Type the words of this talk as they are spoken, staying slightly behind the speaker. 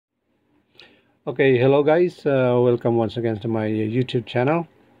Okay, hello guys. Welcome once again to my YouTube channel.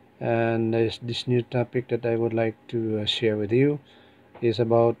 And there's this new topic that I would like to share with you is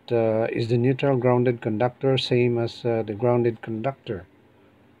about is the neutral grounded conductor same as the grounded conductor?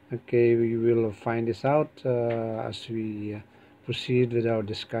 Okay, we will find this out as we proceed with our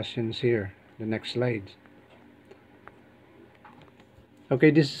discussions here. The next slide.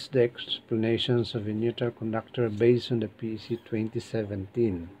 Okay, this is the explanations of a neutral conductor based on the PEC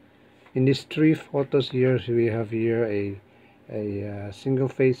 2017. In these three photos here, we have here a single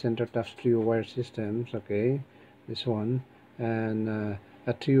phase center tufts 3-wire systems. Okay, this one, and a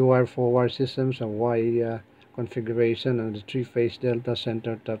 3-wire 4-wire systems, a Y configuration, and the 3-phase delta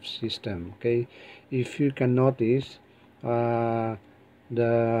center tuft system. Okay, if you can notice, the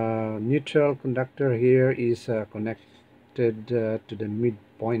neutral conductor here is connected to the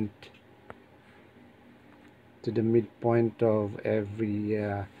midpoint of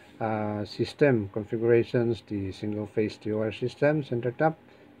every system configurations. The single phase 2-wire system center tap,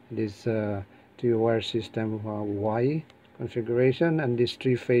 this 2-wire system Y configuration, and this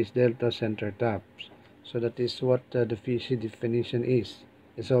 3-phase delta center taps. So that is what the PEC definition is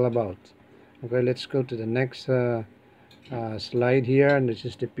all about. Okay, let's go to the next slide here, and this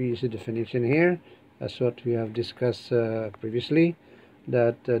is the PEC definition here. That's what we have discussed previously,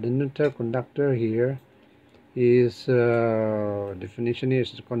 that the neutral conductor here is definition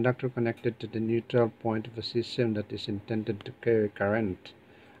is the conductor connected to the neutral point of a system that is intended to carry current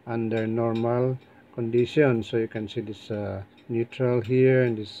under normal conditions. So you can see this neutral here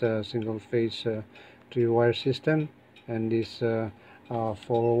in this single phase 3-wire system, and this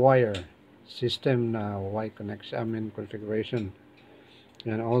 4-wire system Y connection, configuration.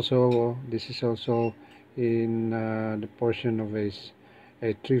 And also this is also in the portion of a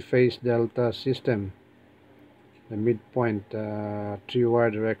 3-phase delta system, the midpoint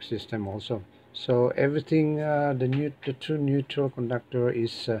 3-wire direct system also. So everything, the true neutral conductor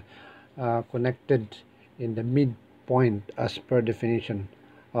is connected in the midpoint as per definition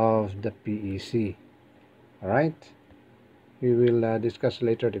of the PEC. Alright, we will discuss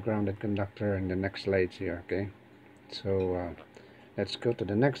later the grounded conductor in the next slides here. Okay, so let's go to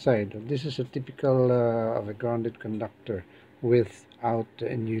the next slide. This is a typical of a grounded conductor without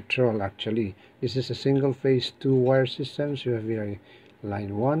a neutral. Actually, this is a single phase 2-wire system. So you have here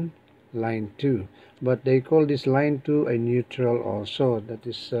line 1, line 2, but they call this line 2 a neutral also. That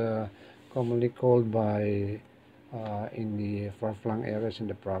is commonly called by in the far-flung areas in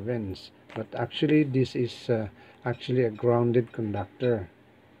the province, but actually this is actually a grounded conductor.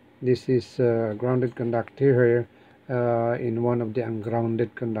 This is grounded conductor here. In one of the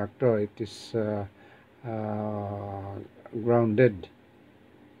ungrounded conductor, it is grounded,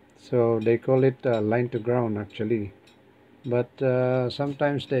 so they call it line to ground actually. But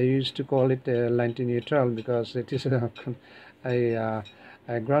sometimes they used to call it line to neutral, because it is a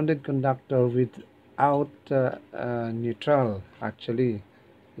grounded conductor without neutral. Actually,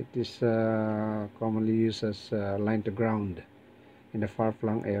 it is commonly used as line to ground in the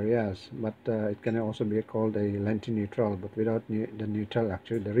far-flung areas, but it can also be called a line to neutral, but without the neutral,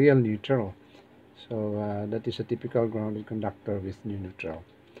 actually the real neutral. So that is a typical grounded conductor with neutral.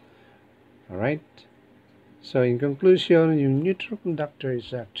 Alright, so in conclusion, your neutral conductor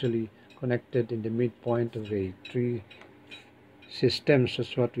is actually connected in the midpoint of a 3 systems.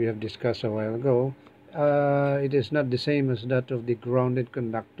 That's what we have discussed a while ago. It is not the same as that of the grounded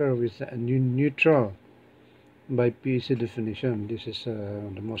conductor with a neutral by PEC definition. This is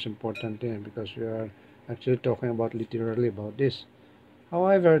the most important thing, because we are actually talking about literally about this.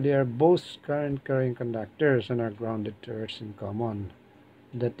 However, they are both current carrying conductors and are grounded to earth in common.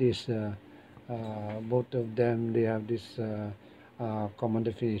 That is, both of them, they have this common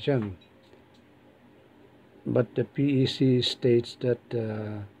definition. But the PEC states that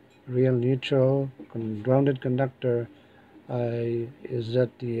real neutral grounded conductor is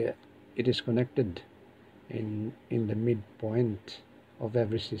that it is connected in the midpoint of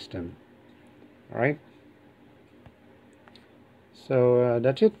every system. All right, so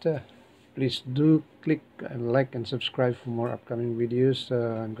that's it. Please do click and like and subscribe for more upcoming videos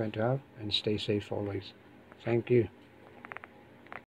I'm going to have, and stay safe always. Thank you.